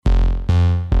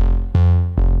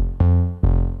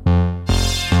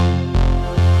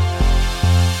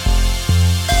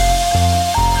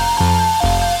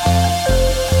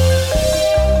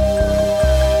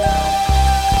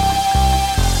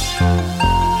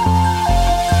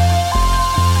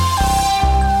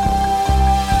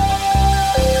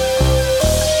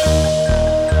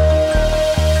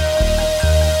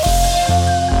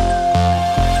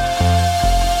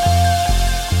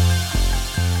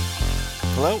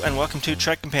Hello and welcome to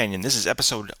Trek Companion. This is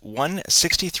episode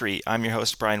 163. I'm your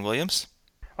host, Brian Williams.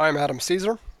 I'm Adam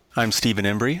Caesar. I'm Stephen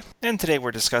Embry. And today we're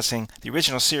discussing the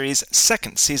original series'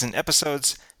 second season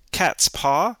episodes, Cat's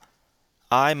Paw,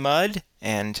 I, Mud,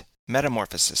 and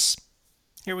Metamorphosis.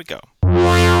 Here we go.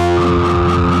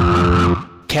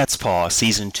 Cat's Paw,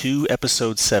 Season 2,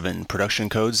 Episode 7, Production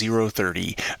Code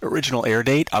 030. Original air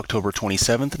date, October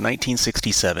 27th,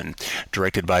 1967.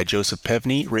 Directed by Joseph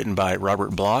Pevney, written by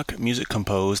Robert Bloch, music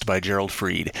composed by Gerald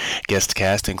Fried. Guest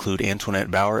cast include Antoinette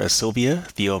Bauer as Sylvia,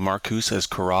 Theo Marcus as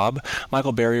Korab,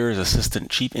 Michael Barrier as Assistant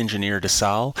Chief Engineer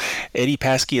DeSalle, Eddie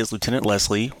Paskey as Lieutenant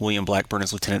Leslie, William Blackburn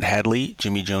as Lieutenant Hadley,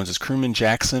 Jimmy Jones as Crewman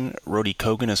Jackson, Rhodey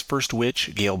Kogan as First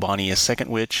Witch, Gail Bonney as Second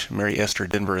Witch, Mary Esther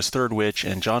Denver as Third Witch,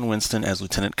 and John Winston as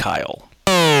Lieutenant Kyle.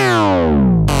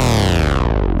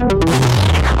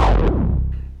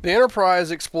 The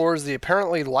Enterprise explores the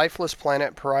apparently lifeless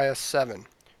planet Pariah 7.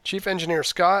 Chief Engineer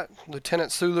Scott,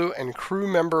 Lieutenant Sulu, and crew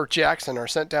member Jackson are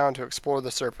sent down to explore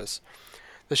the surface.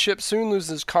 The ship soon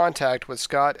loses contact with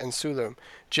Scott and Sulu.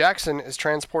 Jackson is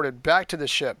transported back to the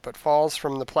ship, but falls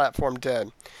from the platform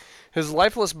dead. His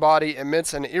lifeless body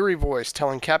emits an eerie voice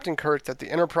telling Captain Kirk that the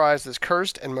Enterprise is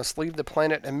cursed and must leave the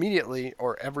planet immediately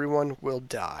or everyone will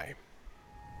die.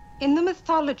 In the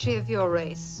mythology of your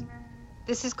race,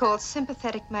 this is called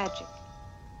sympathetic magic.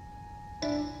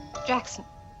 Jackson,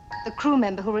 the crew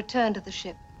member who returned to the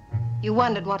ship, you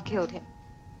wondered what killed him.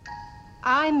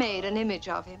 I made an image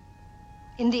of him.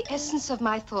 In the essence of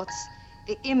my thoughts,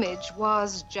 the image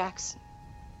was Jackson.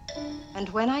 And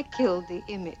when I killed the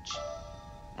image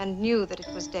and knew that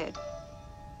it was dead,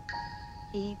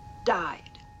 he died.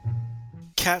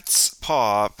 Cat's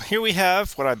Paw. Here we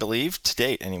have what I believe, to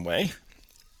date anyway,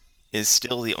 is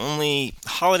still the only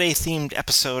holiday-themed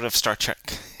episode of Star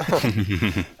Trek.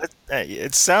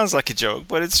 It sounds like a joke,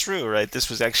 but it's true, right? This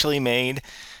was actually made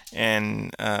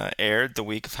and aired the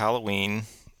week of Halloween,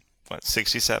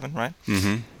 67, right?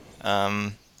 Mm-hmm.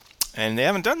 And they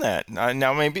haven't done that.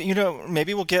 Now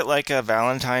maybe we'll get like a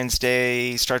Valentine's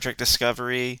Day Star Trek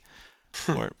Discovery,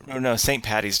 or no, St.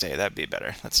 Patty's Day. That'd be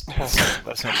better. Let's hope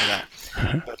for that.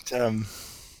 But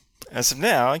as of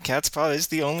now, Cat's Paw is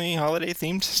the only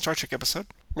holiday-themed Star Trek episode.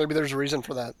 Maybe there's a reason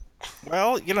for that.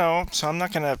 Well, so I'm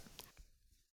not gonna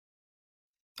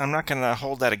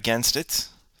hold that against it.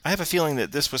 I have a feeling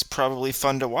that this was probably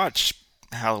fun to watch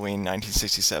Halloween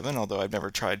 1967, although I've never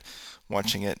tried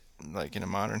watching it like in a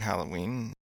modern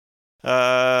Halloween.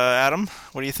 Adam,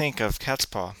 what do you think of Cat's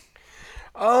Paw?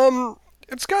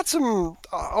 It's got some.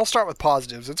 I'll start with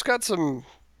positives. It's got some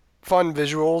fun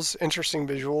visuals, interesting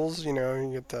visuals. You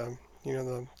get the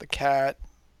cat,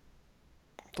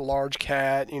 the large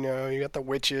cat. You got the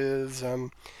witches.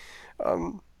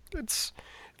 It's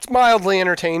mildly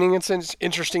entertaining. It's an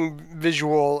interesting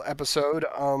visual episode.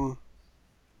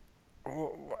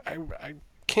 I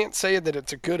can't say that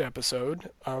it's a good episode,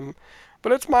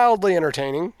 but it's mildly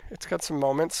entertaining. It's got some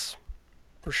moments,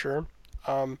 for sure.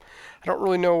 I don't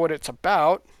really know what it's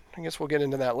about. I guess we'll get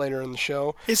into that later in the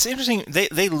show. It's interesting.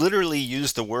 They literally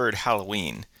use the word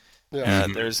Halloween. Yeah.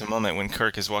 There's a moment when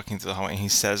Kirk is walking through the hallway and he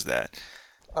says that.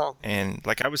 Oh. And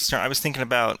like I was thinking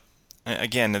about,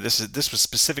 again, this was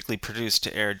specifically produced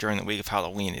to air during the week of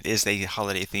Halloween. It is a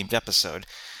holiday-themed episode.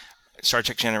 Star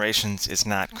Trek Generations is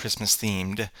not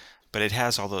Christmas-themed, but it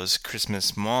has all those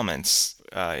Christmas moments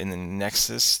in the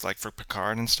Nexus, like for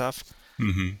Picard and stuff.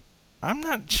 Mm-hmm. I'm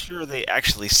not sure they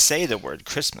actually say the word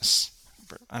Christmas.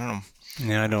 I don't know.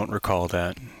 Yeah, I don't recall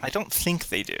that. I don't think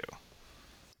they do.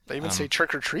 They even say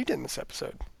trick or treat in this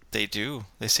episode. They do.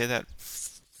 They say that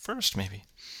first, maybe.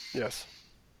 Yes.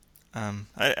 I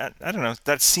don't know.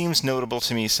 That seems notable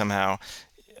to me somehow,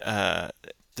 that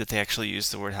they actually use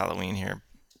the word Halloween here.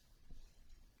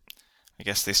 I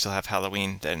guess they still have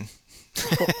Halloween then.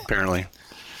 Apparently.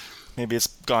 Maybe it's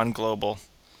gone global,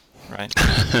 right?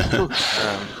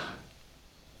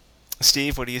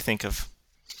 Steve, what do you think of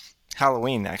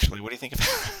Halloween? Actually, what do you think of?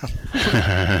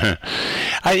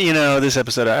 This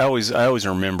episode, I always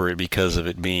remember it because of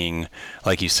it being,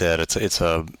 like you said, it's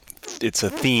a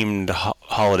themed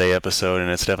holiday episode, and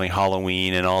it's definitely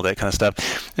Halloween and all that kind of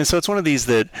stuff. And so it's one of these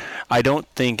that I don't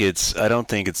think it's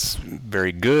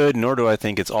very good, nor do I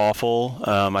think it's awful.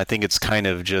 I think it's kind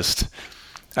of just.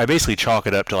 I basically chalk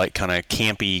it up to like kind of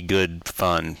campy, good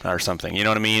fun or something. You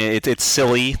know what I mean? It's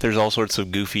silly. There's all sorts of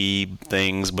goofy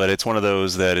things, but it's one of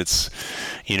those that it's,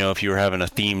 if you were having a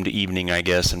themed evening, I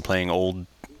guess, and playing old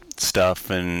stuff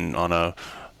and on a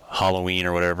Halloween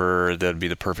or whatever, that'd be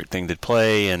the perfect thing to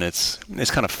play. And it's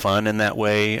kind of fun in that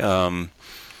way.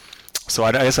 So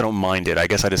I guess I don't mind it. I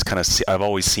guess I just I've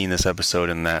always seen this episode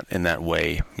in that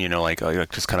way. Like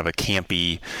just kind of a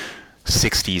campy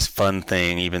 '60s fun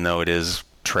thing, even though it is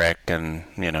Trek, and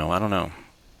I don't know.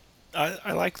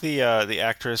 I like the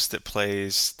actress that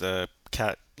plays the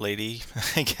cat lady.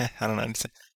 I don't know.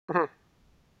 Mhm.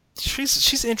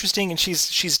 She's interesting and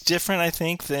she's different. I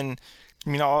think than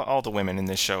all the women in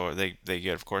this show. They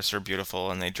get, of course, are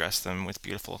beautiful and they dress them with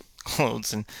beautiful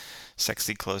clothes and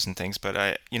sexy clothes and things. But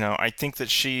I think that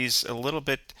she's a little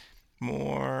bit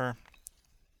more.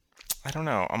 I don't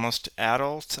know, almost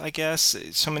adult, I guess.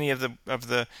 So many of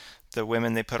the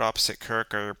women they put opposite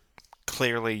Kirk are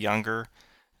clearly younger.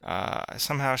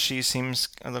 Somehow she seems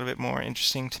a little bit more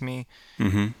interesting to me.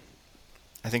 Hmm.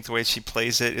 I think the way she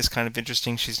plays it is kind of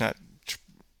interesting. She's not.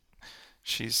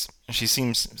 She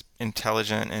seems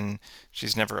intelligent and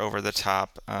she's never over the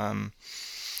top. I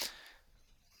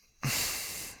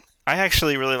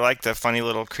actually really like the funny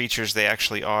little creatures they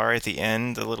actually are at the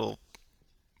end. The little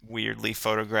weirdly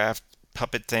photographed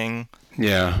puppet thing.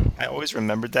 Yeah. I always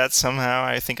remembered that somehow.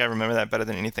 I think I remember that better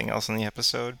than anything else in the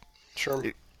episode. Sure.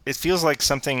 It feels like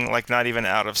something like not even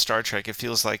out of Star Trek. It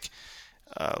feels like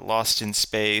Lost in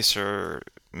Space, or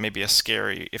maybe if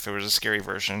it was a scary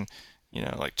version,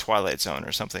 like Twilight Zone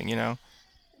or something.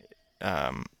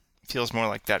 Feels more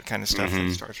like that kind of stuff than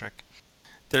Hmm. Star Trek.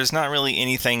 There's not really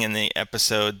anything in the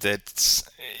episode that's.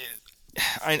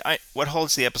 What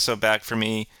holds the episode back for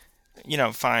me,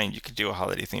 fine, you could do a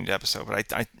holiday themed episode,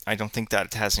 but I don't think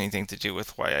that has anything to do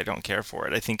with why I don't care for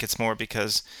it. I think it's more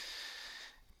because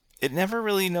it never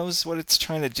really knows what it's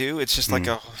trying to do. It's just like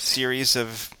Mm. a series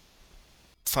of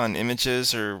fun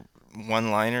images or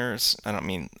one-liners. I don't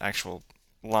mean actual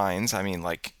lines. I mean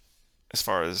like as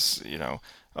far as,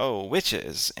 oh,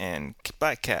 witches and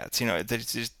black cats.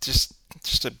 There's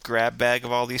just a grab bag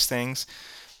of all these things.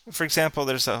 For example,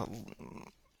 there's a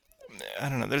I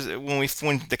don't know. There's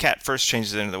when the cat first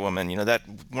changes into the woman, that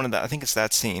one of the I think it's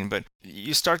that scene. But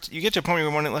you get to a point where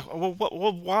you're wondering like, well,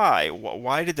 why?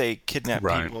 Why did they kidnap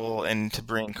Right. people and to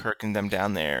bring Kirk and them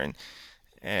down there?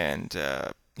 And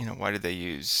why did they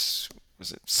use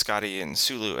was it Scotty and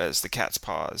Sulu as the cat's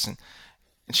paws? And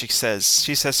she says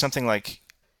something like,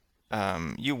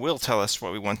 "You will tell us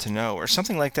what we want to know," or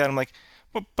something like that. I'm like,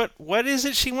 well, but what is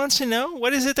it she wants to know?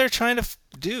 What is it they're trying to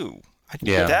do?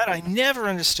 Yeah. I never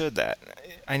understood that.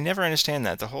 I never understand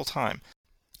that the whole time.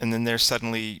 And then there's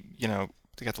suddenly, they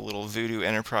got the little voodoo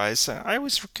enterprise. I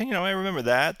always, I remember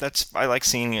that. I like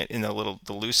seeing it in the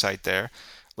lucite there.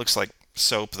 Looks like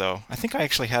soap though. I think I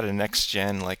actually had a next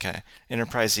gen, like a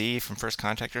Enterprise E from First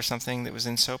Contact or something that was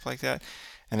in soap like that.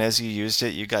 And as you used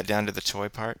it, you got down to the toy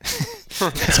part.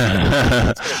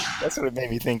 That's what it made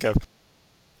me think of.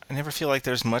 I never feel like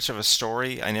there's much of a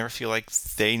story. I never feel like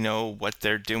they know what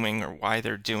they're doing or why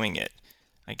they're doing it.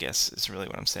 I guess is really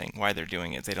what I'm saying. Why they're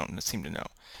doing it, they don't seem to know.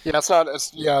 Yeah, it's not.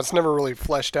 It's never really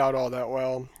fleshed out all that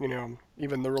well.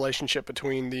 Even the relationship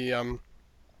between the I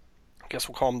guess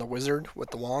we'll call him the wizard with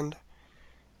the wand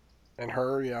and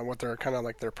her. Yeah, what their kind of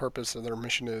like their purpose or their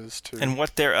mission is to. And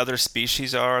what their other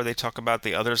species are, they talk about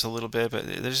the others a little bit, but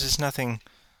there's just nothing.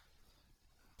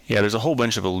 Yeah, there's a whole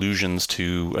bunch of allusions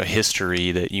to a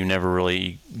history that you never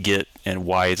really get and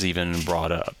why it's even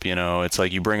brought up. It's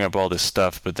like you bring up all this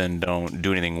stuff, but then don't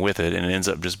do anything with it, and it ends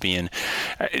up just being.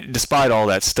 Despite all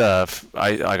that stuff,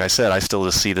 like I said, I still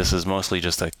just see this as mostly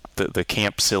just like the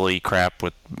camp silly crap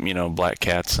with black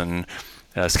cats and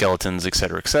skeletons,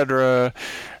 etc., etc.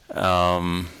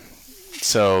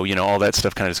 So, all that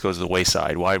stuff kind of just goes to the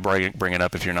wayside. Why bring it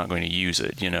up if you're not going to use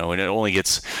it? And it only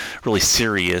gets really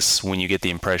serious when you get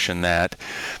the impression that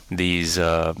these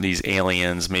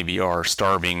aliens maybe are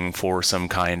starving for some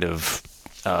kind of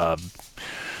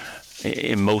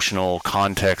emotional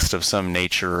context of some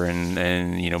nature, and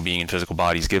being in physical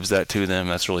bodies gives that to them.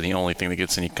 That's really the only thing that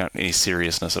gets any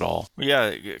seriousness at all.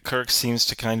 Yeah, Kirk seems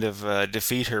to kind of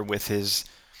defeat her with his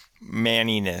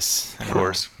manniness. Of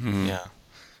course. Mm-hmm. Yeah.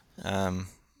 Um,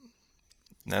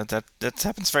 no, that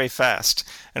happens very fast.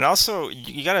 And also,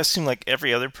 you got to assume like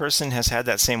every other person has had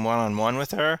that same one-on-one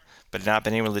with her, but not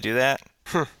been able to do that.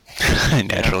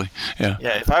 Naturally. Yeah.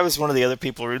 Yeah, if I was one of the other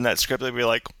people reading that script, I'd be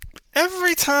like,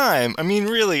 every time. I mean,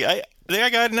 really, I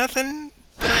got nothing.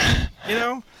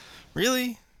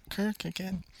 Really, Kirk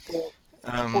again.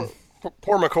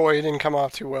 Poor McCoy didn't come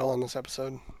off too well in this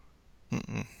episode,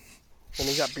 Mm-mm. and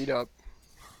he got beat up.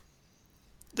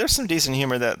 There's some decent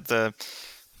humor that the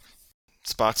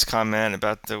Spock's comment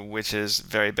about the witches,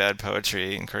 very bad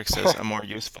poetry, and Kirk says a more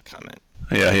useful comment.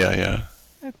 Yeah.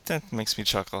 That makes me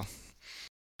chuckle.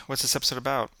 What's this episode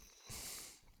about?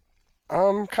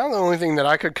 Kind of the only thing that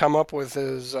I could come up with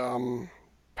is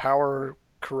power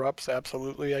corrupts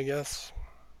absolutely, I guess.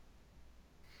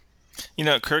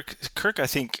 Kirk, I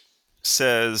think,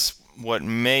 says what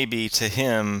may be to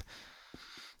him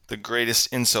the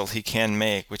greatest insult he can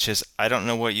make, which is, I don't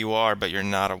know what you are, but you're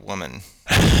not a woman.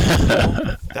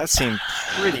 That seemed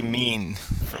pretty mean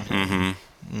from him.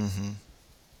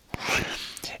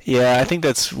 Yeah, I think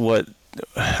that's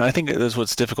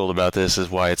what's difficult about this, is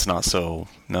why it's not so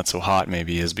hot,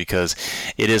 maybe, is because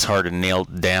it is hard to nail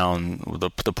down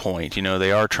the point. You know,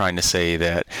 they are trying to say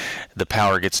that the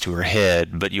power gets to her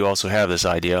head, but you also have this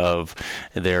idea of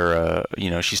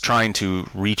she's trying to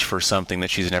reach for something that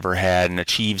she's never had and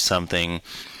achieve something.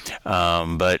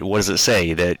 But what does it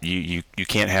say? That you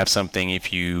can't have something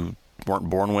if you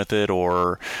weren't born with it,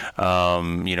 or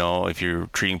if you're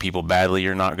treating people badly,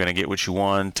 you're not going to get what you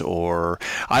want, or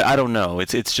I don't know.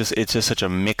 It's just such a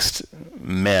mixed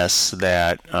mess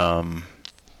that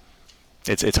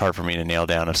it's hard for me to nail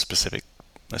down a specific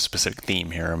theme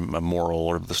here, a moral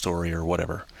or the story or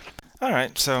whatever. All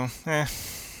right, so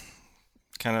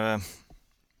kind of a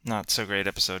not so great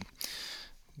episode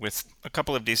with a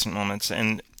couple of decent moments,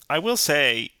 and I will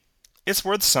say it's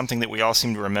worth something that we all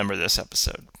seem to remember this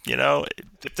episode. You know,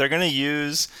 if they're going to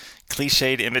use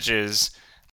cliched images,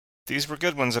 these were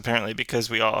good ones apparently, because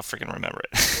we all freaking remember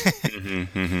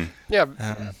it. Yeah,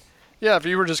 yeah. If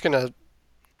you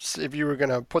were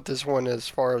gonna put this one as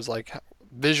far as like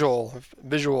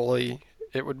visually,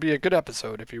 it would be a good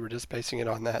episode if you were just basing it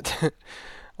on that,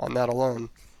 on that alone.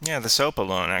 Yeah, the soap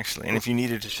alone, actually. And if you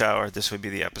needed to shower, this would be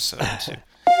the episode too.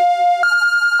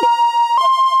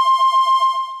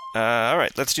 All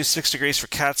right, let's do 6 degrees for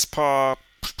Cat's Paw.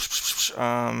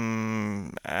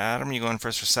 Adam, you going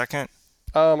first or second?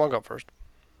 I'll go first.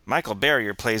 Michael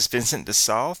Barrier plays Vincent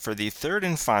DeSalle for the third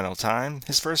and final time.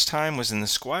 His first time was in The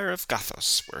Squire of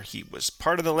Gothos, where he was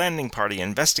part of the landing party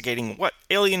investigating what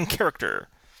alien character?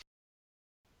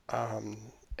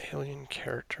 Alien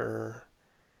character.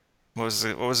 What was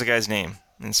the guy's name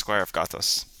in Squire of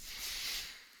Gothos?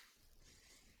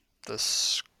 The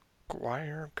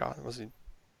Squire of Gothos, was he?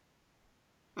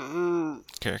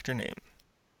 Character name.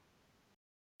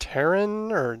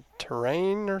 Terran or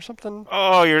Terrain or something?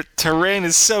 Oh, your terrain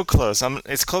is so close.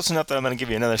 It's close enough that I'm going to give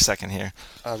you another second here.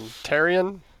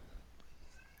 Tarian?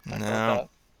 No.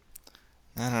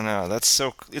 I don't know.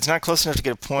 It's not close enough to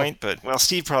get a point, but, well,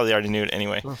 Steve probably already knew it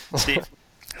anyway. Steve?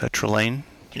 Trelane?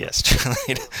 Yes,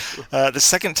 Trelane. The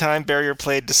second time Barrier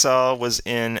played DeSalle was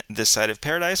in This Side of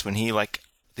Paradise, when he, like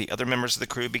the other members of the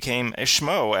crew, became a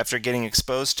schmo after getting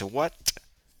exposed to what?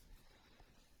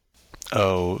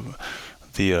 Oh,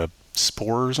 the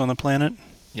spores on the planet?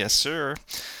 Yes, sir.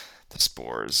 The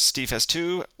spores. Steve has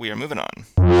 2. We are moving on.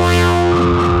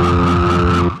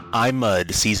 I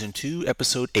Mud, Season 2,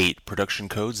 Episode 8, Production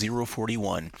Code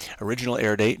 041. Original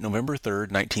air date November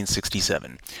 3rd,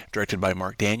 1967. Directed by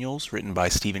Mark Daniels, written by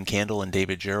Stephen Candle and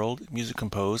David Gerald, music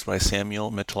composed by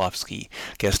Samuel Mitlowski.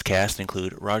 Guest cast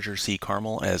include Roger C.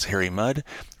 Carmel as Harry Mudd,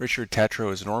 Richard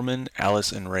Tatro as Norman,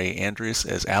 Alice and Ray Andrews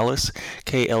as Alice,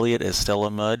 Kay Elliott as Stella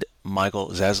Mudd, Michael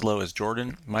Zaslow as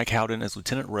Jordan, Mike Howden as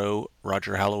Lieutenant Rowe,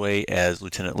 Roger Holloway as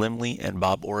Lieutenant Limley, and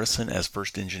Bob Orison as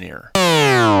First Engineer.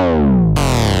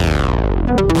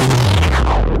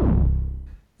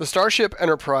 The Starship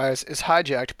Enterprise is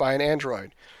hijacked by an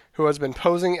android who has been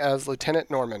posing as Lieutenant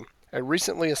Norman, a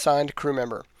recently assigned crew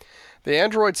member. The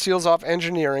android seals off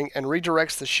engineering and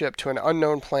redirects the ship to an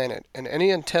unknown planet, and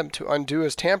any attempt to undo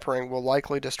his tampering will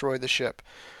likely destroy the ship.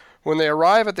 When they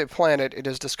arrive at the planet, it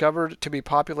is discovered to be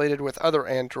populated with other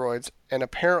androids and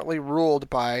apparently ruled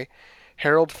by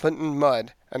Harold Fenton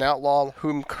Mudd, an outlaw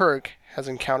whom Kirk has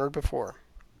encountered before.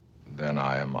 Then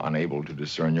I am unable to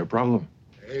discern your problem.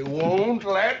 They won't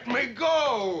let me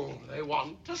go. They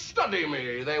want to study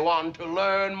me. They want to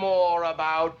learn more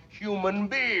about human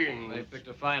beings. They picked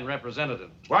a fine representative.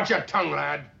 Watch your tongue,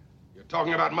 lad. You're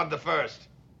talking about Mudd the First.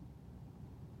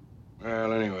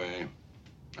 Well, anyway,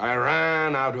 I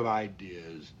ran out of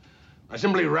ideas. I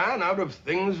simply ran out of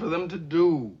things for them to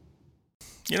do.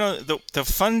 You know, the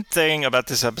fun thing about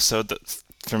this episode that,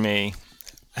 for me,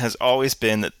 has always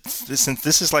been that since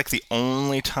this is like the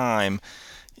only time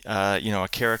a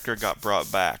character got brought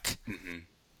back. Mm-hmm.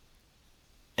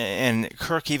 And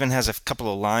Kirk even has a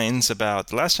couple of lines about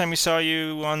the last time we saw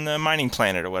you on the mining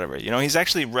planet or whatever. You know, he's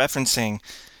actually referencing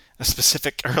a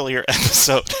specific earlier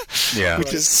episode. Yeah.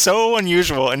 Which is so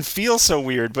unusual and feels so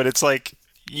weird, but it's like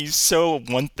you so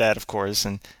want that, of course.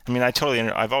 And I mean,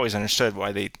 I've always understood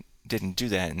why they didn't do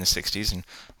that in the 60s and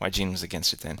why Gene was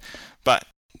against it then. But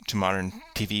to modern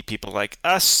TV people like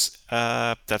us,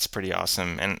 that's pretty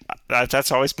awesome, and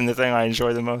that's always been the thing I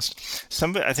enjoy the most.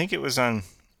 I think it was on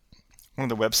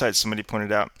one of the websites somebody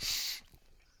pointed out,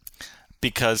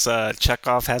 because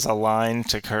Chekhov has a line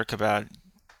to Kirk about,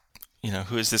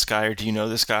 who is this guy, or do you know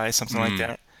this guy, something like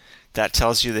that. That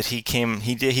tells you that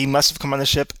he must have come on the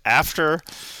ship after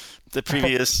the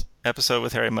previous episode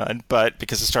with Harry Mudd, but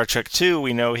because of Star Trek 2,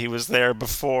 we know he was there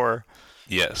before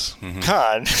Yes.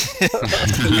 Khan.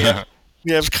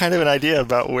 We have kind of an idea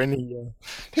about when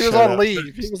he was on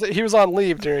leave. He was on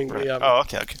leave during the. Oh,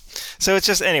 okay. So it's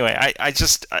just anyway.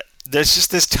 There's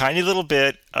just this tiny little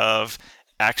bit of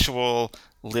actual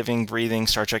living, breathing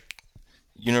Star Trek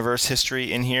universe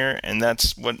history in here, and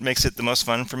that's what makes it the most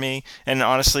fun for me. And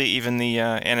honestly, even the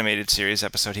animated series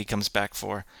episode he comes back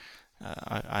for,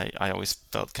 I always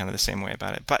felt kind of the same way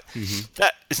about it. But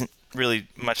that isn't really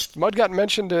much. Mudd got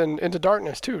mentioned in Into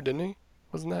Darkness too, didn't he?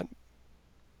 Wasn't that?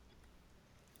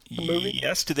 Movie?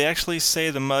 Yes. Did they actually say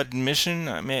the Mudd mission?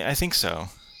 I think so.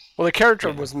 Well, the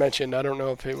character was mentioned. I don't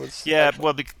know if it was. Yeah.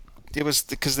 Well, it was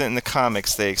because in the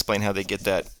comics they explain how they get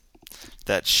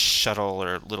that shuttle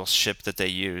or little ship that they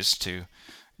use to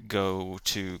go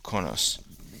to Kronos.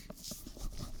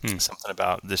 Something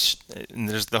about this. And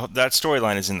there's that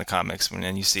storyline is in the comics,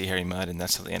 and you see Harry Mudd, and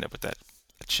that's how they end up with that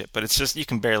ship. But it's just you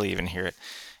can barely even hear it.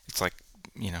 It's like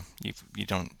you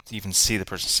don't even see the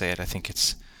person say it. I think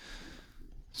it's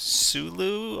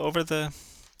Sulu over the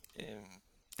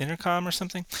intercom or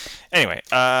something. Anyway,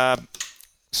 but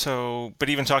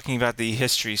even talking about the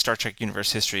history, Star Trek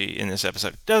universe history in this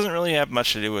episode doesn't really have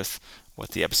much to do with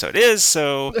what the episode is.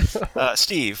 So,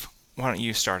 Steve, why don't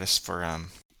you start us for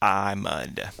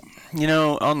Mudd?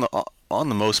 On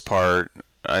the most part,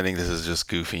 I think this is just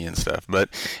goofy and stuff. But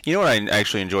you know what I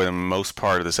actually enjoy the most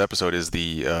part of this episode is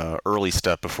the early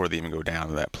stuff before they even go down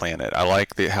to that planet. I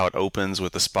like how it opens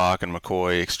with the Spock and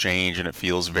McCoy exchange, and it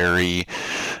feels very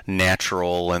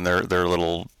natural, and their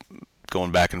little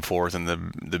going back and forth, and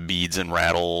the beads and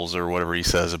rattles or whatever he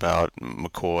says about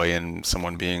McCoy and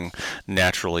someone being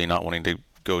naturally not wanting to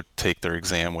go take their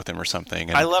exam with him or something.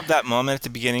 And I love that moment at the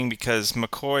beginning because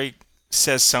McCoy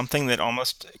says something that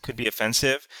almost could be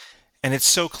offensive, and it's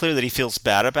so clear that he feels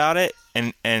bad about it,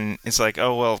 and it's like,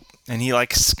 oh well, and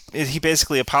he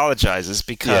basically apologizes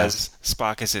because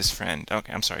Spock is his friend.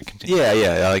 Okay, I'm sorry, continue. Yeah,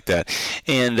 I like that,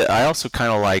 and I also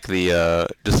kind of like the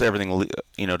just everything,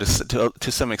 just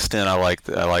to some extent, I like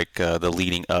the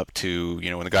leading up to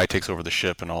when the guy takes over the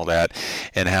ship and all that,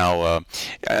 and how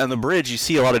on the bridge you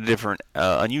see a lot of different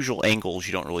unusual angles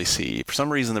you don't really see. For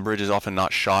some reason, the bridge is often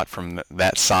not shot from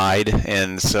that side,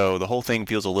 and so the whole thing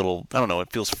feels a little, I don't know,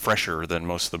 it feels fresher than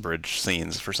most of the bridge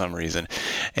scenes for some reason,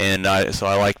 and so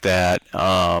I like that.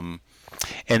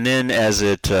 And then as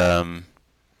it, and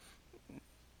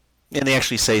they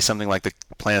actually say something like the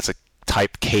planet's a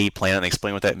Type K planet, and they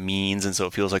explain what that means, and so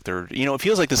it feels like it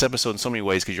feels like this episode in so many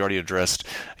ways, because you already addressed,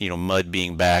 Mudd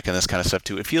being back and this kind of stuff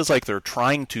too. It feels like they're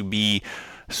trying to be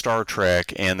Star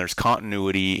Trek, and there's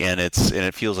continuity, and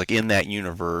it feels like in that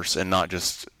universe, and not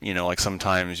just like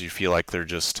sometimes you feel like they're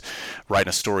just writing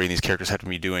a story and these characters have to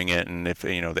be doing it, and if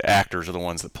the actors are the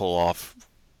ones that pull off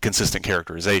consistent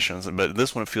characterizations. But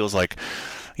this one, it feels like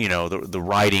the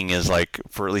writing is like,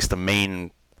 for at least the main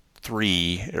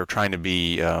three, are trying to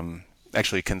be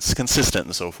actually consistent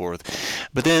and so forth.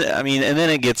 But then and then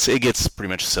it gets pretty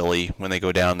much silly when they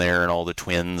go down there and all the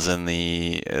twins and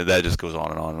that just goes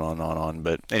on and on and on and on.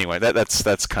 But anyway,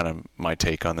 that's kind of my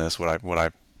take on this, what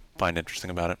I find interesting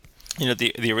about it.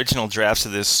 The original drafts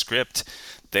of this script,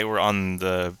 they were on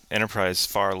the Enterprise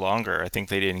far longer. I think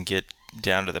they didn't get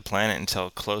down to the planet until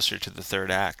closer to the third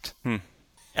act.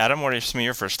 Adam, what are some of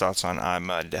your first thoughts on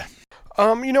Mudd?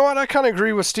 You know what? I kind of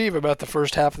agree with Steve about the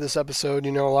first half of this episode.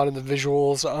 A lot of the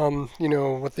visuals.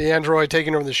 With the android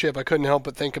taking over the ship, I couldn't help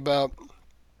but think about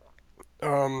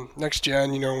Next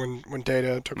Gen. When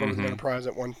Data took over the Enterprise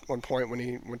at one point when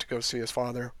he went to go see his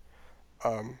father.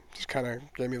 Just kind of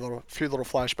gave me a few little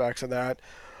flashbacks of that.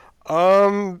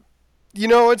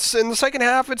 It's in the second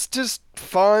half. It's just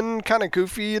fun, kind of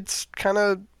goofy. It's kind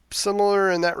of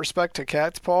similar in that respect to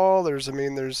Cat's Paw. It's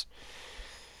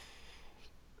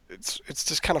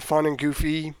just kind of fun and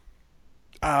goofy.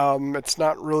 It's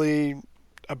not really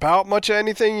about much of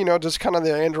anything, just kind of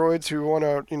the androids who want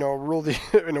to, rule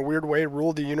in a weird way,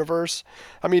 rule the universe.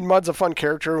 Mudd's a fun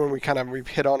character when we've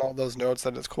hit on all those notes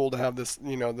that it's cool to have this,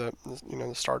 the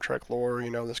Star Trek lore,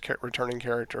 this returning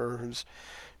character who's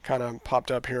kind of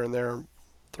popped up here and there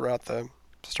throughout the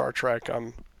Star Trek,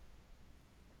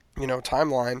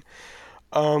 timeline.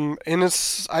 And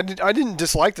I didn't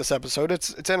dislike this episode.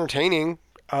 It's entertaining.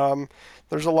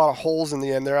 There's a lot of holes in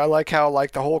the end there. I like how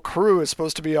the whole crew is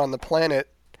supposed to be on the planet,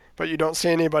 but you don't see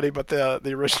anybody but the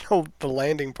original the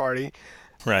landing party.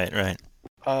 Right.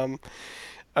 And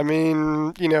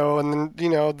then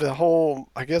the whole,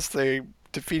 I guess they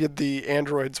defeated the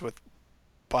androids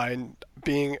by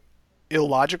being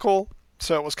illogical.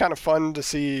 So it was kind of fun to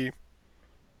see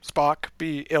Spock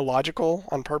be illogical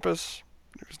on purpose.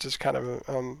 It was just kind of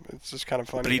it's just kind of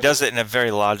funny. But he does it in a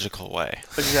very logical way.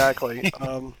 Exactly.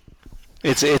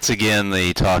 It's again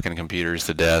the talking computers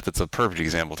to death. It's a perfect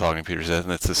example of talking computers to death,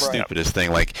 and it's the stupidest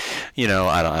thing. Like, I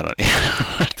don't.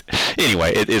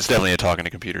 Anyway, it's definitely a talking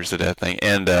to computers to death thing,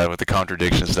 and with the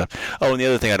contradiction stuff. Oh, and the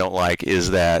other thing I don't like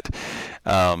is that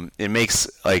it makes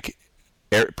like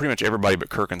pretty much everybody but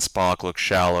Kirk and Spock look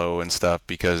shallow and stuff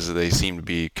because they seem to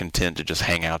be content to just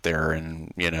hang out there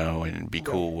and and be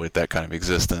cool with that kind of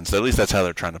existence. At least that's how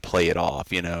they're trying to play it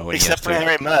off, And Except for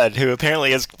Harry Mudd, who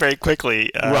apparently is very quickly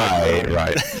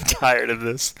right tired of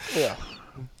this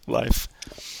life.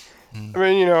 I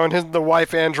mean, and the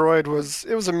wife android was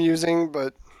amusing,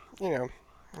 but I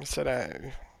said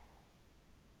I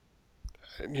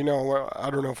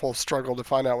don't know if we'll struggle to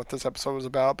find out what this episode was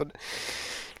about, but.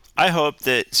 I hope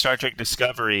that Star Trek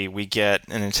Discovery, we get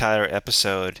an entire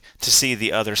episode to see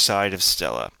the other side of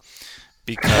Stella,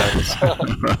 because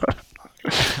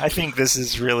I think this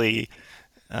is really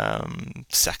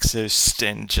sexist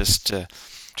and just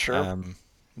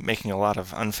making a lot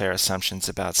of unfair assumptions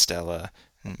about Stella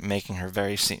and making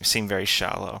her seem very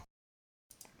shallow.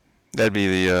 That'd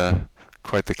be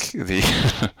quite the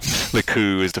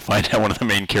coup is to find out one of the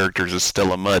main characters is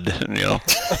Stella Mudd.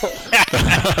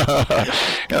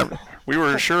 We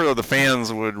were sure that the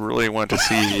fans would really want to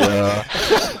see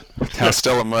how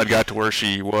Stella Mudd got to where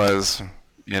she was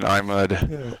in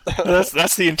iMud.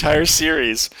 That's the entire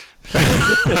series.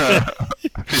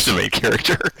 She's the main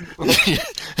character.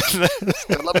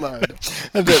 Stella Mudd.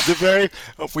 And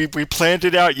we planned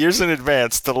it out years in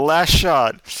advance. The last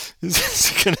shot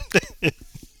is going to.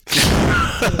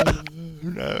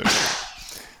 Who knows?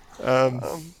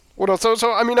 What else?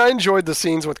 So I mean, I enjoyed the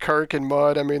scenes with Kirk and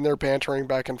Mudd. I mean, they're bantering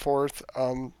back and forth.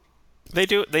 They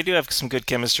do have some good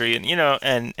chemistry, and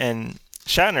and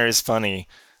Shatner is funny.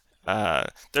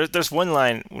 There's one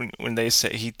line when they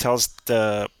say he tells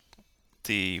the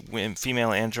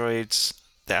female androids,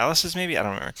 the Alice's maybe, I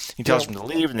don't remember. He tells them to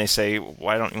leave, and they say,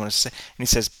 "Why don't you want to stay?" And he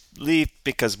says, "Leave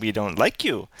because we don't like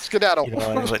you." Skedaddle.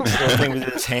 And he's like this little thing with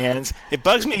his hands. It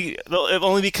bugs me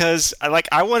only because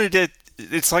I wanted to.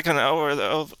 It's like kind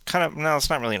of, no, it's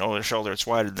not really an over shoulder. It's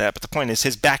wider than that. But the point is,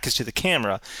 his back is to the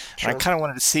camera. Sure. And I kind of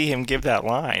wanted to see him give that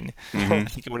line. Mm-hmm. I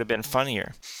think it would have been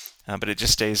funnier. But it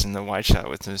just stays in the wide shot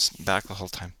with his back the whole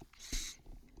time.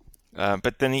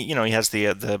 But then he has they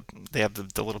have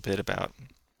the little bit about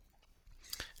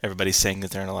everybody saying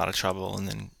that they're in a lot of trouble, and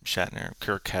then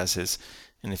Kirk has his,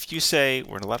 and if you say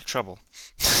we're in a lot of trouble,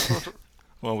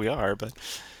 well, we are, but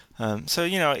so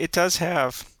it does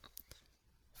have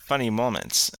funny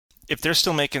moments. If they're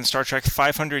still making Star Trek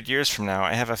 500 years from now,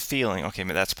 I have a feeling, okay,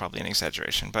 but that's probably an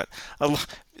exaggeration, but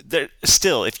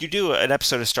still, if you do an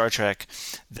episode of Star Trek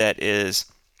that is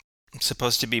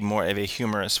supposed to be more of a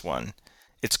humorous one,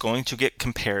 it's going to get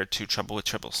compared to Trouble with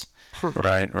Tribbles.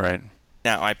 Right.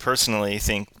 Now, I personally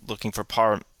think looking for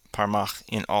Parmach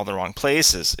in all the wrong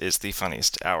places is the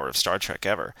funniest hour of Star Trek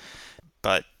ever.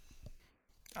 But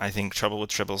I think Trouble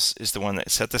with Tribbles is the one that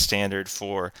set the standard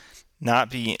for not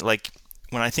being, like,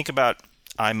 when I think about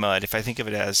iMud, if I think of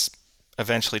it as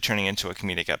eventually turning into a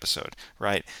comedic episode,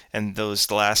 right? And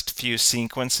those last few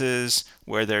sequences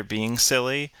where they're being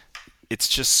silly, it's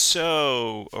just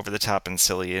so over the top and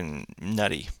silly and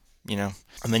nutty,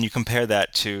 And then you compare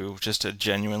that to just a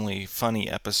genuinely funny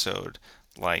episode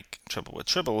like Trouble with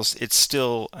Tribbles, it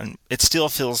still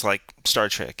feels like Star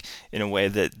Trek in a way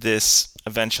that this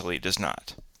eventually does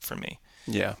not for me.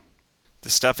 Yeah. The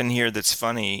stuff in here that's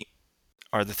funny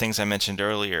are the things I mentioned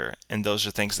earlier, and those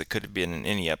are things that could have been in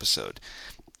any episode.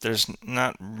 There's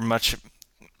not much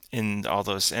in all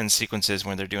those end sequences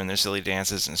when they're doing their silly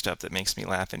dances and stuff that makes me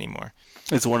laugh anymore.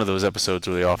 It's one of those episodes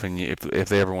where they often, if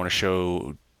they ever want to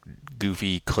show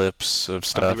goofy clips of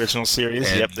stuff. The original series,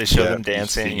 they show them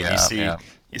dancing.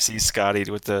 You see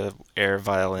Scotty with the air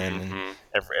violin, and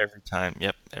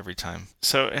every time.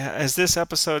 So as this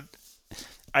episode,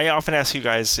 I often ask you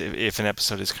guys if an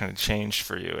episode has kind of changed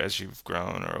for you as you've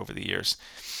grown or over the years.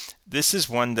 This is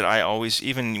one that I always,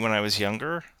 even when I was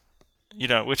younger,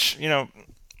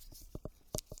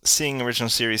 seeing original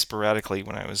series sporadically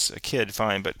when I was a kid,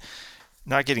 fine, but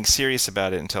not getting serious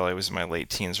about it until I was in my late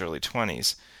teens, early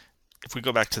 20s. If we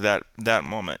go back to that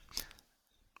moment,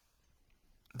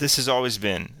 this has always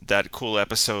been that cool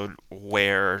episode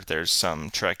where there's some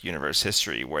Trek universe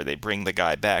history where they bring the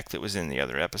guy back that was in the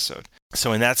other episode.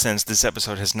 So in that sense, this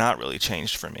episode has not really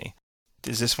changed for me.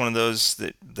 Is this one of those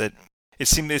that it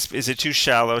seems, is it too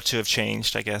shallow to have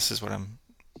changed, I guess, is what I'm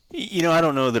I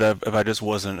don't know that if I just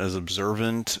wasn't as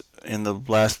observant in the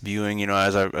last viewing.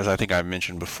 As I think I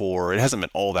mentioned before, it hasn't been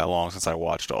all that long since I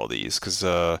watched all these because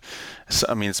I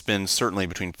mean it's been certainly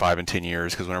between 5 and 10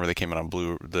 years because whenever they came out on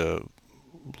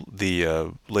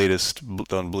the latest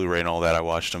on Blu-ray and all that, I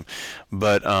watched them.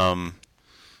 But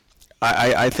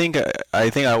I think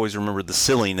I always remembered the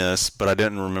silliness, but I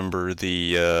didn't remember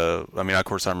the. I mean, of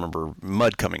course, I remember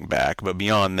Mud coming back, but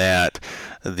beyond that,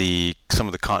 some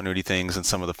of the continuity things and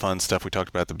some of the fun stuff we talked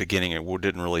about at the beginning, it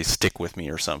didn't really stick with me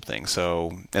or something.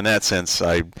 So, in that sense,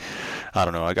 I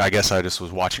don't know. I guess I just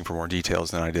was watching for more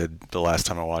details than I did the last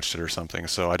time I watched it or something.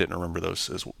 So I didn't remember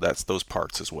those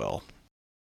parts as well.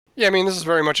 Yeah, I mean, this is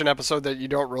very much an episode that you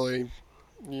don't really.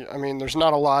 I mean, there's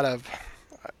not a lot of.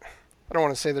 I don't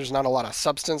want to say there's not a lot of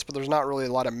substance, but there's not really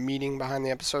a lot of meaning behind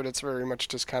the episode. It's very much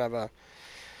just kind of a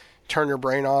turn your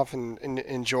brain off and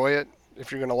enjoy it. If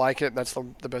you're going to like it, that's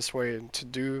the best way to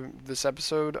do this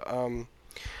episode. I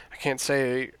can't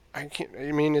say I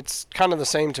mean, it's kind of the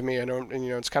same to me. I don't.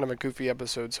 It's kind of a goofy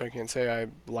episode, so I can't say I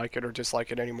like it or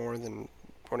dislike it any more than.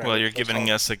 Well, you're giving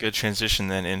us a good transition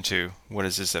then into what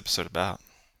is this episode about?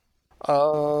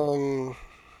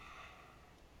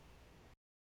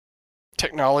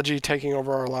 Technology taking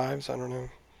over our lives. I don't know.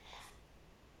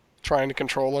 Trying to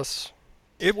control us.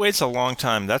 It waits a long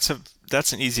time. That's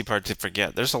an easy part to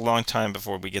forget. There's a long time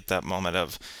before we get that moment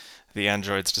of the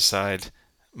androids decide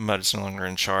Mud's no longer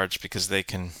in charge because they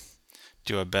can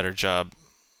do a better job.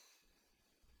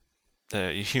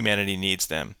 Humanity needs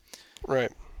them.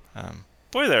 Right.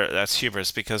 Boy, that's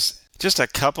hubris because just a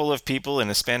couple of people in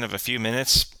a span of a few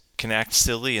minutes can act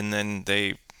silly and then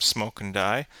they smoke and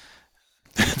die.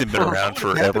 They've been around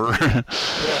forever. What would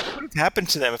have happened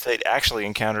to them if they'd actually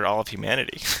encountered all of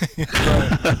humanity?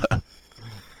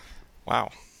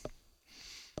 Wow.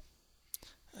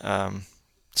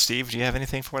 Steve, do you have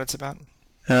anything for what it's about?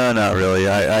 Not really.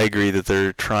 I agree that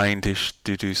they're trying to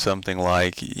do something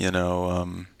like,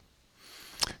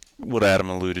 what Adam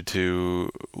alluded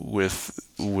to with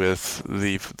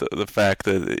the fact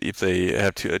that if they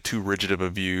have too rigid of a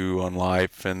view on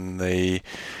life and they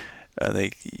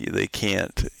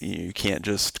can't, you can't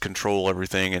just control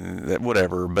everything and that,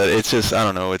 whatever. But it's just, I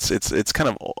don't know, it's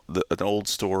kind of an old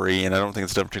story, and I don't think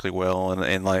it's done particularly well, and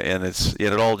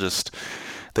it all just,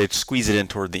 they squeeze it in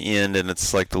toward the end, and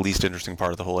it's like the least interesting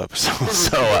part of the whole episode.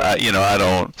 So I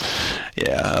don't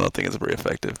think it's very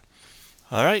effective.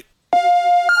 All right.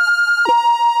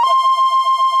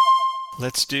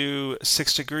 Let's do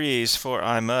 6 degrees for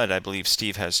I, Mud. I believe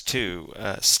Steve has 2.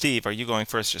 Steve, are you going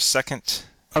first or second?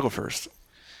 I'll go first.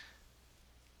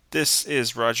 This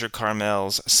is Roger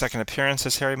Carmel's second appearance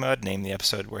as Harry Mudd. Name the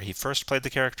episode where he first played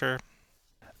the character.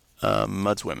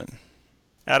 Mudd's Women.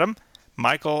 Adam?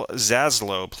 Michael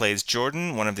Zaslow plays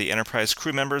Jordan, one of the Enterprise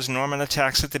crew members Norman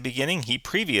attacks at the beginning. He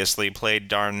previously played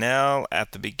Darnell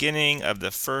at the beginning of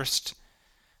the first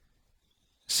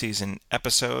season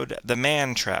episode, The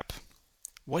Man Trap.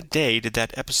 What day did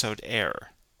that episode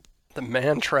air? The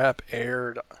Man Trap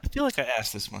aired. I feel like I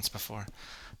asked this once before.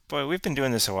 Boy, we've been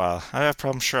doing this a while.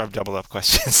 I'm sure I've doubled up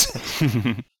questions.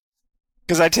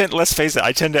 Because let's face it,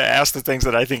 I tend to ask the things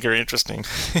that I think are interesting.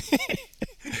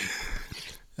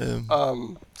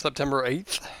 September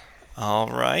 8th. All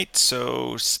right,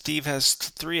 so Steve has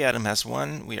 3, Adam has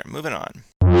 1. We are moving on.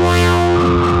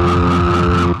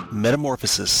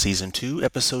 Metamorphosis Season 2,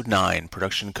 Episode 9,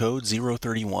 Production Code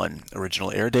 031.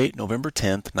 Original air date November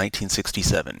 10th,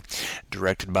 1967.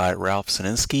 Directed by Ralph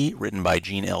Sininsky, written by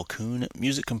Gene L. Kuhn,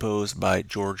 music composed by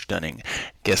George Dunning.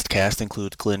 Guest cast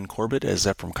includes Glenn Corbett as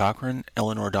Zephram Cochrane,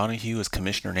 Eleanor Donahue as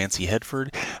Commissioner Nancy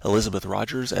Hedford, Elizabeth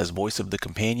Rogers as voice of the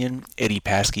companion, Eddie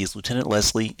Paskey as Lieutenant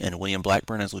Leslie, and William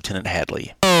Blackburn as Lieutenant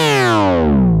Hadley.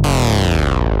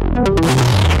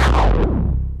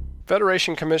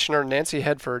 Federation Commissioner Nancy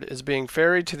Hedford is being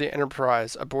ferried to the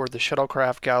Enterprise aboard the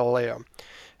shuttlecraft Galileo.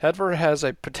 Hedford has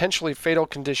a potentially fatal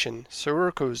condition,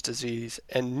 Sirocco's disease,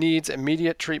 and needs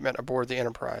immediate treatment aboard the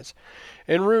Enterprise.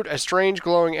 En route, a strange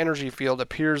glowing energy field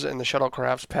appears in the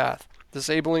shuttlecraft's path,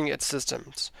 disabling its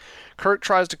systems. Kirk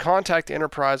tries to contact the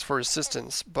Enterprise for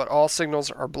assistance, but all signals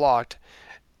are blocked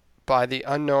by the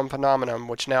unknown phenomenon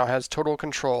which now has total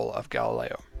control of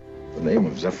Galileo. The name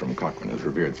of Zephram Cochrane is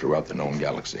revered throughout the known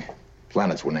galaxy.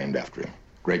 Planets were named after him.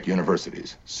 Great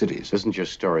universities, cities. Isn't your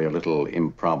story a little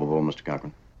improbable, Mr.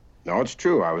 Cochrane? No, it's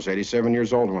true. I was 87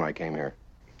 years old when I came here.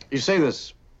 You say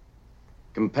this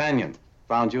companion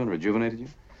found you and rejuvenated you?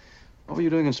 What were you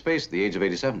doing in space at the age of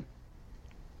 87?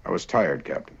 I was tired,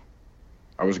 Captain.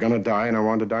 I was gonna die, and I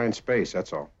wanted to die in space,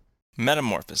 that's all.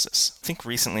 Metamorphosis. I think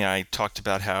recently I talked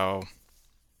about how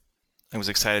I was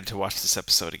excited to watch this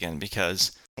episode again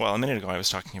because Well, a minute ago I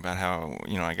was talking about how,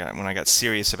 when I got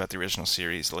serious about the original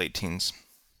series, late teens,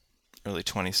 early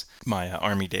 20s, my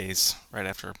Army days right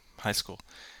after high school.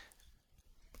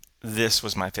 This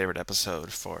was my favorite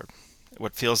episode for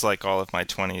what feels like all of my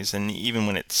 20s, and even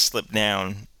when it slipped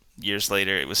down years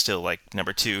later, it was still like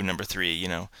number 2, number 3,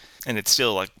 and it's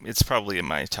still like, it's probably in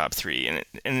my top 3,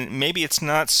 and maybe it's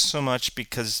not so much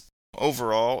because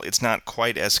overall it's not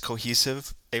quite as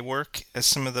cohesive a work as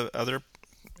some of the other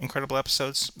incredible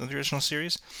episodes of the original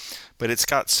series, but it's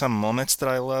got some moments that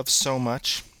I love so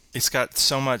much. It's got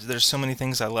so much. There's so many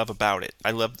things I love about it. I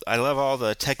love all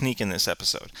the technique in this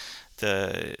episode.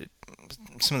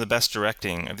 Some of the best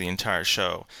directing of the entire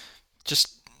show.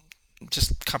 Just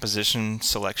composition,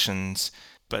 selections,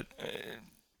 but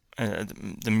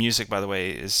the music, by the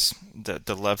way, is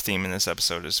the love theme in this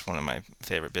episode is one of my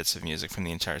favorite bits of music from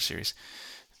the entire series.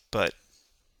 But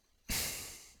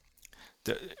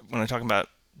when I talk about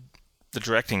the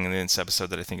directing in this episode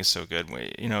that I think is so good,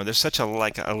 there's such a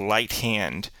light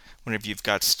hand whenever you've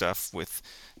got stuff with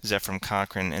Zefram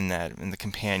Cochrane and the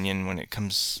companion when it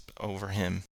comes over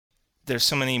him. There's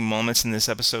so many moments in this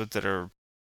episode that are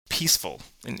peaceful,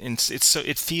 and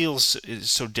it feels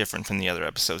so different from the other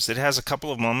episodes. It has a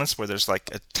couple of moments where there's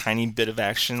like a tiny bit of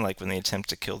action, like when they attempt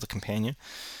to kill the companion,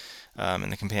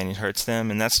 and the companion hurts them,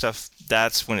 and that stuff.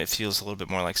 That's when it feels a little bit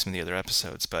more like some of the other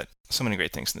episodes. But so many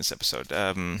great things in this episode.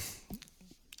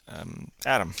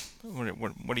 Adam,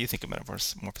 what do you think of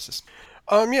Metamorphosis?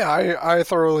 I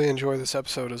thoroughly enjoy this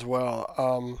episode as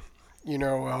well.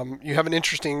 You have an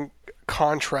interesting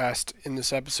contrast in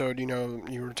this episode.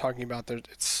 You were talking about that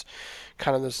it's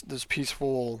kind of this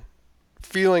peaceful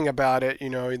feeling about it.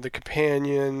 The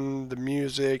companion, the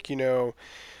music. Zefram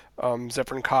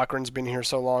Cochrane's been here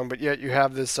so long, but yet you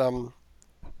have this.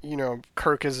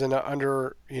 Kirk is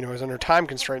under time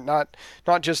constraint, not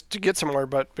just to get somewhere,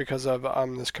 but because of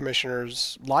this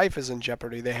commissioner's life is in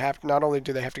jeopardy. Not only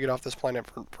do they have to get off this planet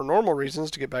for normal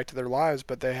reasons to get back to their lives,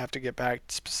 but they have to get back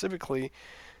specifically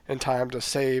in time to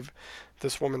save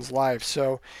this woman's life.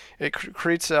 So it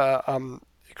creates it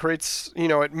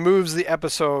moves the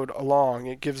episode along.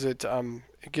 It gives the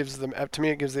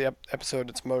episode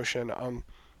its motion.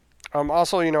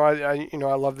 Also,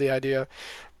 I love the idea.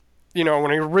 When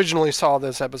I originally saw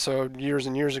this episode years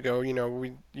and years ago, you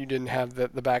didn't have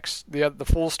the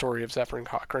full story of Zefram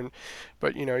Cochrane,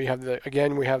 but we have the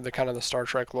kind of the Star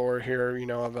Trek lore here,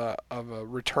 of a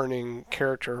returning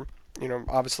character.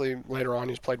 Obviously later on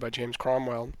he's played by James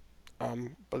Cromwell,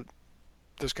 but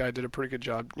this guy did a pretty good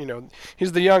job.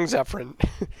 He's the young Zefram,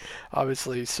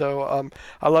 obviously. So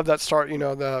I love that start.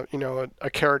 A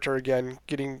character again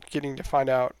getting to find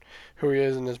out who he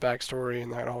is and his backstory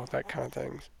and all that kind of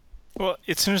things. Well,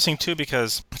 it's interesting, too,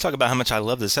 because I talk about how much I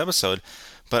love this episode,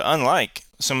 but unlike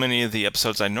so many of the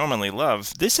episodes I normally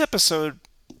love, this episode,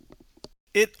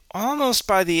 it almost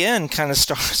by the end kind of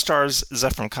stars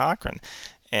Zefram Cochrane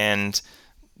and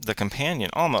the companion,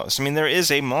 almost. I mean, there is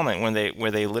a moment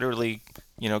where they literally,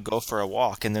 go for a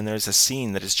walk, and then there's a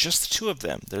scene that is just the two of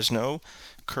them. There's no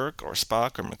Kirk or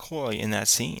Spock or McCoy in that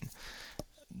scene.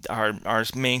 Our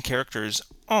main characters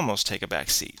almost take a back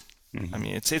seat. I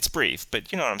mean, it's brief,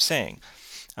 but you know what I'm saying.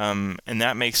 And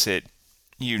that makes it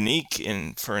unique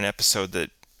for an episode that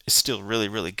is still really,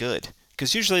 really good.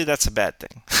 Because usually that's a bad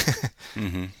thing.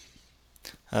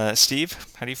 Steve,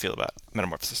 how do you feel about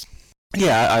Metamorphosis?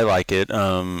 Yeah, I like it.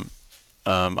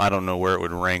 I don't know where it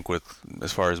would rank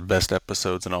as far as best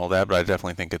episodes and all that, but I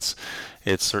definitely think it's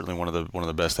certainly one of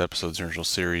the best episodes in the original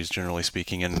series, generally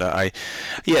speaking. And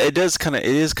it is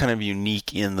kind of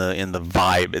unique in the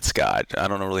vibe it's got. I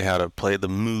don't know really how to play the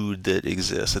mood that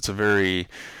exists. It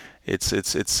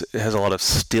has a lot of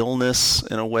stillness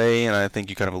in a way, and I think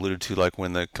you kind of alluded to like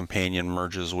when the companion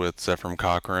merges with Zefram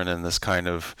Cochrane and this kind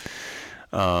of.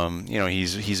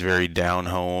 He's very down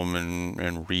home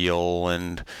and real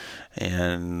and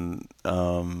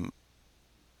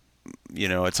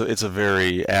it's a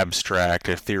very abstract,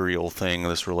 ethereal thing,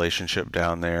 this relationship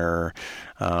down there.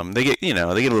 They get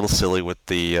a little silly with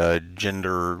the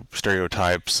gender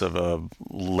stereotypes of a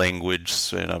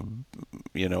language and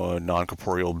a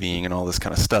non-corporeal being and all this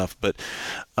kind of stuff, but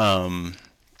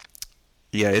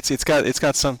it's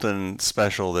got something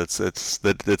special that's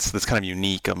kind of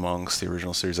unique amongst the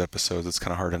original series episodes. It's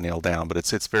kind of hard to nail down, but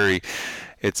it's very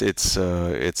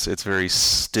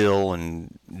still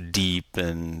and deep,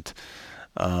 and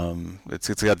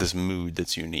it's got this mood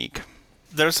that's unique.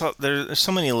 There's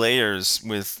so many layers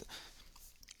with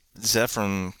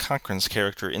Zefram Cochrane's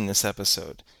character in this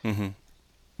episode. Mm-hmm.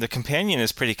 The companion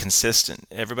is pretty consistent.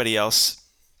 Everybody else,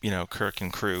 Kirk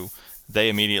and crew, they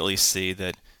immediately see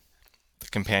that the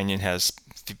companion has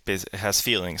has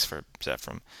feelings for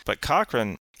Zephram. But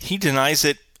Cochrane, he denies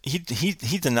it. He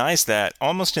denies that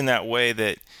almost in that way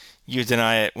that you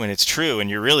deny it when it's true and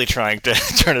you're really trying to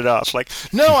turn it off. Like,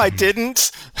 no, I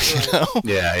didn't.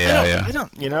 Yeah. I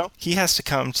don't. He has to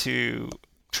come to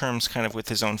terms kind of with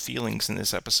his own feelings in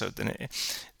this episode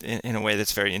in a way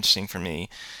that's very interesting for me.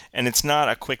 And it's not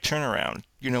a quick turnaround.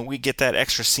 We get that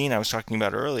extra scene I was talking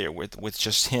about earlier with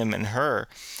just him and her,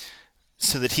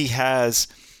 so that he has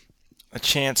a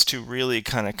chance to really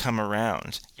kind of come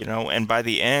around, and by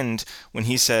the end, when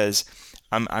he says,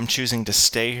 I'm choosing to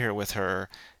stay here with her,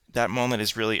 that moment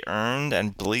is really earned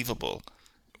and believable,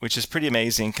 which is pretty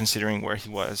amazing considering where he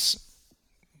was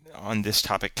on this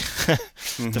topic.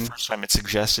 The first time it's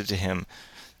suggested to him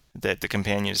that the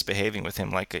companion is behaving with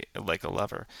him like a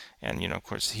lover, and of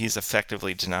course he's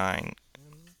effectively denying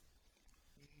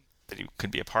that he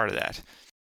could be a part of that.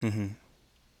 Mm-hmm.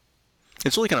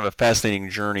 It's really kind of a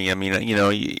fascinating journey. I mean,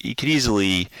 you could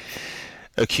easily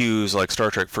accuse like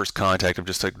Star Trek First Contact of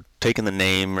just like taking the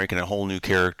name, making a whole new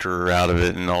character out of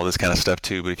it, and all this kind of stuff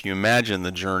too. But if you imagine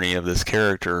the journey of this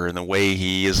character and the way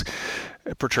he is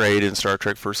portrayed in Star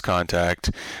Trek First Contact,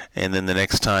 and then the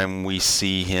next time we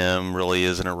see him really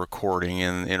is in a recording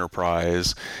in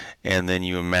Enterprise, and then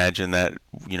you imagine that,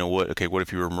 what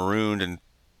if you were marooned and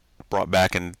brought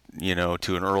back to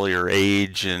an earlier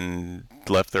age and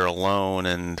left there alone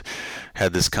and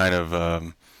had this kind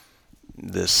of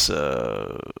this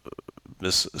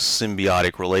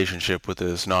symbiotic relationship with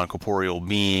this non-corporeal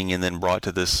being, and then brought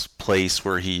to this place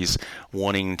where he's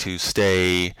wanting to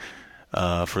stay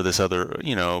for this other,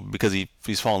 because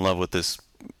he's fallen in love with this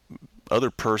other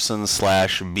person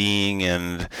 / being,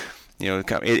 and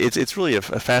it's really a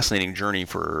fascinating journey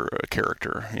for a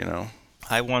character.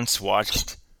 I once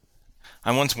watched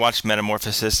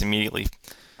Metamorphosis immediately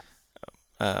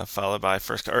followed by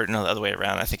the other way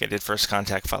around. I think I did First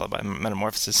Contact followed by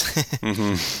Metamorphosis.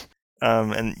 Mm-hmm.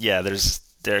 And yeah,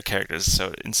 their characters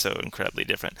so incredibly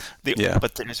different.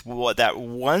 But there's that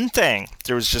one thing.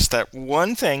 There was just that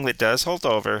one thing that does hold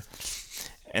over,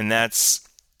 and that's,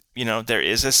 there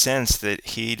is a sense that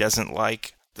he doesn't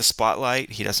like the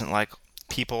spotlight. He doesn't like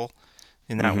people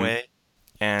in that way.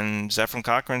 And Zephram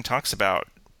Cochrane talks about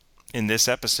in this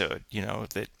episode,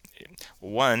 that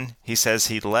one, he says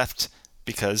he left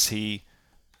because he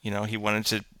wanted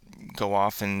to go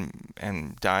off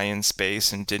and die in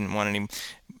space and didn't want any,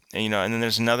 and then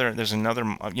there's another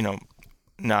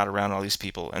not around all these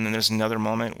people, and then there's another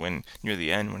moment when near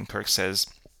the end when Kirk says,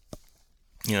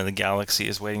 the galaxy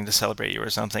is waiting to celebrate you or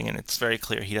something, and it's very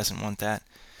clear he doesn't want that.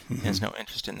 He has no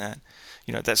interest in that.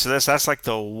 That's like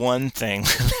the one thing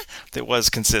that was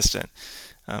consistent.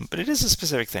 But it is a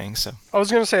specific thing. So I was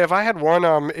going to say, if I had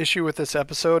one issue with this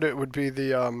episode, it would be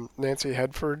the Nancy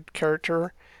Hedford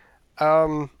character.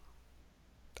 I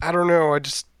don't know. I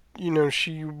just,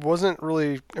 she wasn't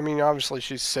really. I mean, obviously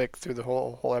she's sick through the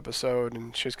whole episode,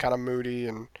 and she's kind of moody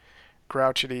and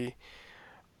grouchy.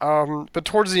 But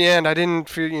towards the end, I didn't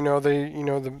feel.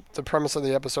 The premise of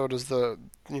the episode is the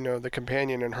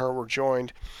companion and her were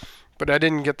joined, but I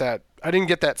didn't get that. I didn't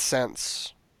get that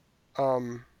sense.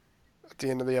 At the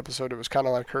end of the episode, it was kind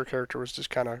of like her character was just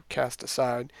kind of cast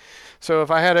aside. So if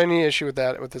I had any issue with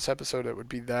that with this episode, it would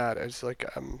be that. It's like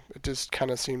it just kind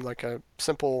of seemed like a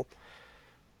simple,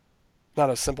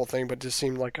 not a simple thing, but just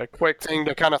seemed like a quick thing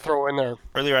to kind of throw in there.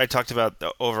 Earlier, I talked about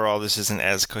overall this isn't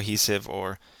as cohesive,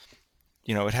 or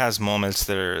it has moments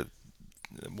that are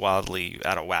wildly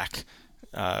out of whack.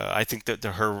 I think that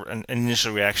her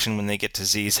initial reaction when they get to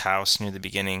Z's house near the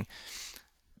beginning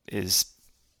is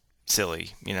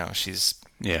silly. She's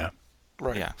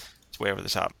it's way over the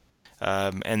top.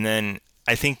 And then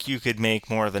I think you could make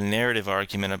more of a narrative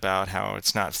argument about how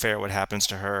it's not fair what happens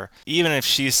to her, even if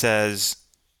she says,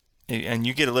 and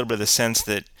you get a little bit of the sense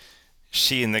that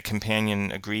she and the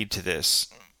companion agreed to this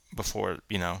before.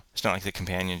 It's not like the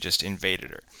companion just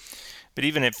invaded her. But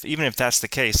even if that's the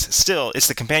case, still it's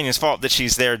the companion's fault that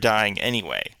she's there dying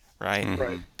anyway, right? Mm-hmm.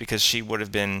 Right. Because she would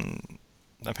have been.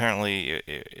 Apparently,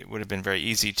 it would have been very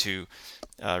easy to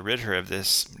rid her of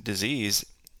this disease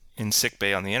in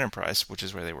sickbay on the Enterprise, which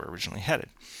is where they were originally headed.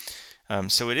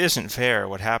 So it isn't fair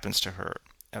what happens to her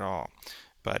at all.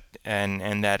 But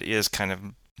and that is kind of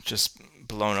just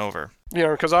blown over.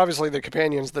 Because obviously the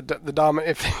companion's the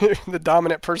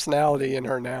dominant personality in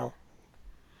her now.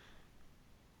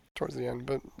 Towards the end,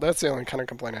 but that's the only kind of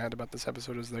complaint I had about this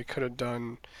episode is they could have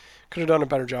done a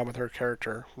better job with her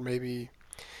character. Maybe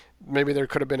there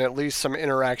could have been at least some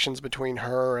interactions between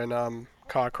her and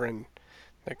Cochrane.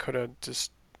 They could have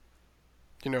just,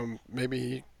 maybe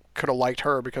he could have liked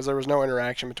her because there was no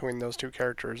interaction between those two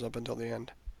characters up until the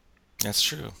end. That's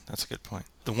true. That's a good point.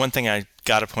 The one thing I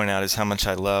got to point out is how much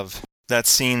I love that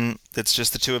scene that's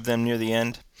just the two of them near the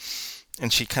end,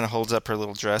 and she kind of holds up her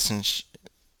little dress and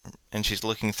she's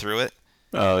looking through it.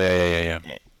 Oh, yeah.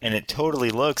 And it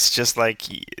totally looks just like,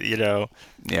 Yeah.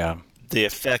 the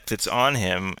effect that's on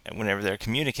him whenever they're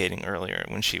communicating earlier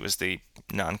when she was the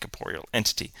non-corporeal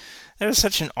entity. That was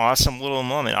such an awesome little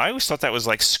moment. I always thought that was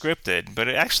like scripted, but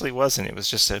it actually wasn't. It was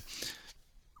just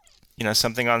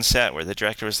something on set where the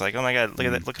director was like, "Oh my God, look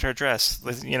at that! Look at her dress!"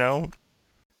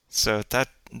 So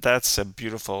that's a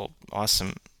beautiful,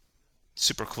 awesome,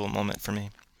 super cool moment for me.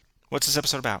 What's this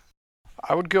episode about?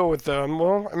 I would go with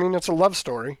it's a love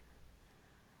story,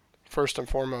 first and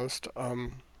foremost,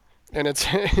 and it's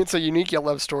it's a unique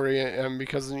love story,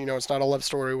 because it's not a love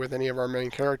story with any of our main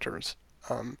characters.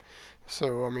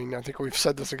 So I think we've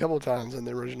said this a couple of times in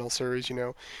the original series,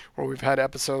 where we've had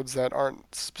episodes that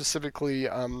aren't specifically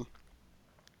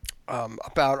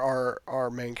about our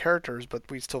main characters, but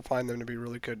we still find them to be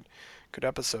really good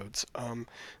episodes.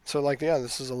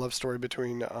 This is a love story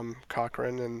between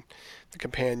Cochrane and the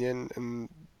companion, and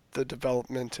the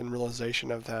development and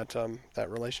realization of that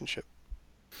relationship.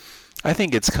 I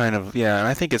think it's kind of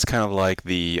like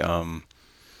the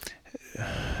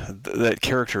that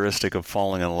characteristic of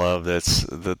falling in love, that's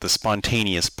the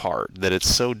spontaneous part, that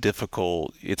it's so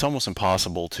difficult, it's almost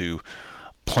impossible to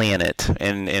plan it,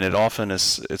 and it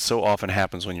so often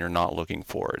happens when you're not looking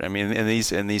for it. I mean, and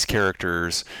these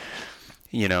characters,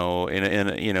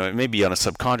 it may be on a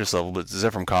subconscious level, but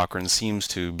Zefram Cochrane seems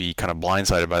to be kind of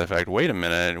blindsided by the fact, wait a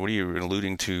minute, what are you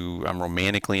alluding to? I'm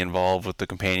romantically involved with the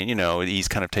companion. He's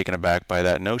kind of taken aback by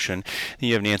that notion. And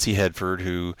you have Nancy Hedford,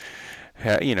 who,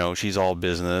 she's all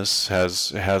business,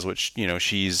 has what she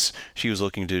was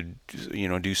looking to,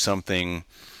 do something,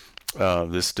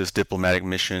 this diplomatic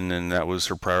mission, and that was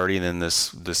her priority. And then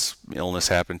this illness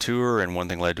happened to her, and one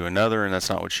thing led to another, and that's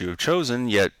not what she would have chosen.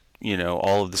 Yet,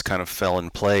 all of this kind of fell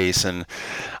in place. And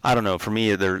I don't know. For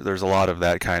me, there's a lot of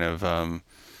that kind of,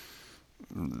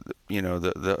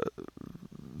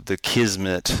 the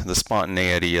kismet, the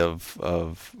spontaneity of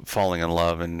falling in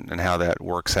love, and how that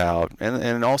works out,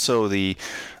 and also the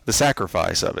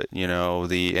sacrifice of it.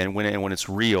 And when it's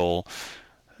real,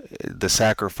 the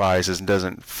sacrifice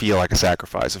doesn't feel like a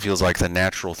sacrifice. It feels like the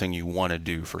natural thing you want to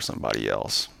do for somebody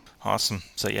else. Awesome.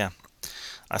 So yeah,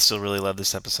 I still really love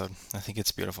this episode. I think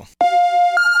it's beautiful.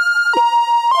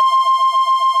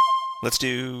 Let's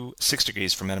do 6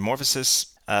 Degrees for Metamorphosis.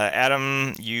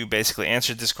 Adam, you basically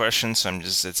answered this question, so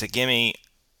it's a gimme.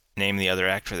 Name the other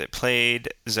actor that played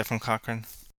Zefram Cochrane.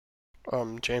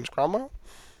 James Cromwell?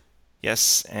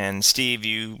 Yes, and Steve,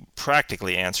 you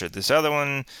practically answered this other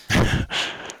one.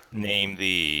 Name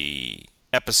the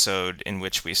episode in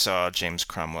which we saw James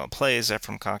Cromwell play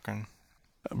Zefram Cochrane.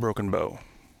 Broken Bow.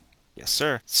 Yes,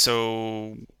 sir.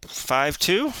 So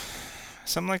 5-2?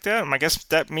 Something like that. I guess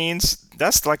that means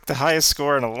that's like the highest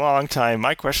score in a long time.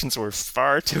 My questions were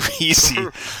far too easy.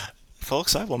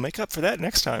 Folks, I will make up for that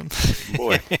next time.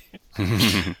 Boy.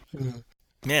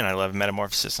 Man, I love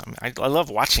Metamorphosis. I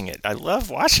love watching it. I love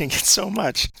watching it so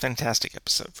much. Fantastic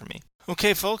episode for me.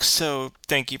 Okay, folks, so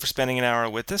thank you for spending an hour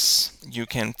with us. You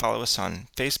can follow us on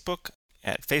Facebook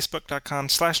at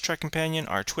facebook.com/TrekCompanion.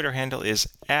 Our Twitter handle is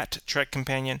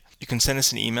 @TrekCompanion. You can send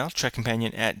us an email,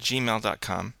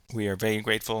 trekcompanion@gmail.com. We are very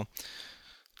grateful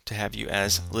to have you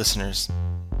as listeners,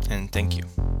 and thank you.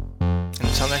 And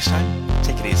until next time,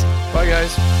 take it easy. Bye,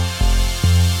 guys.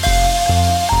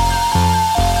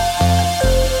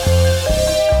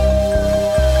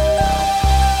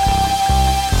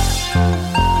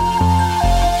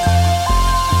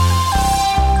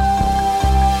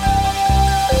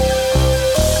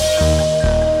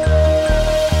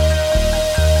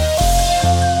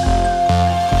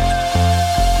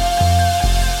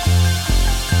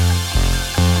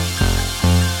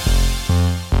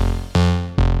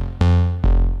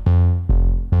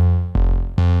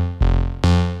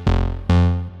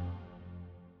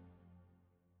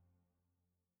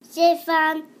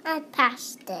 Zefram and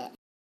pasta.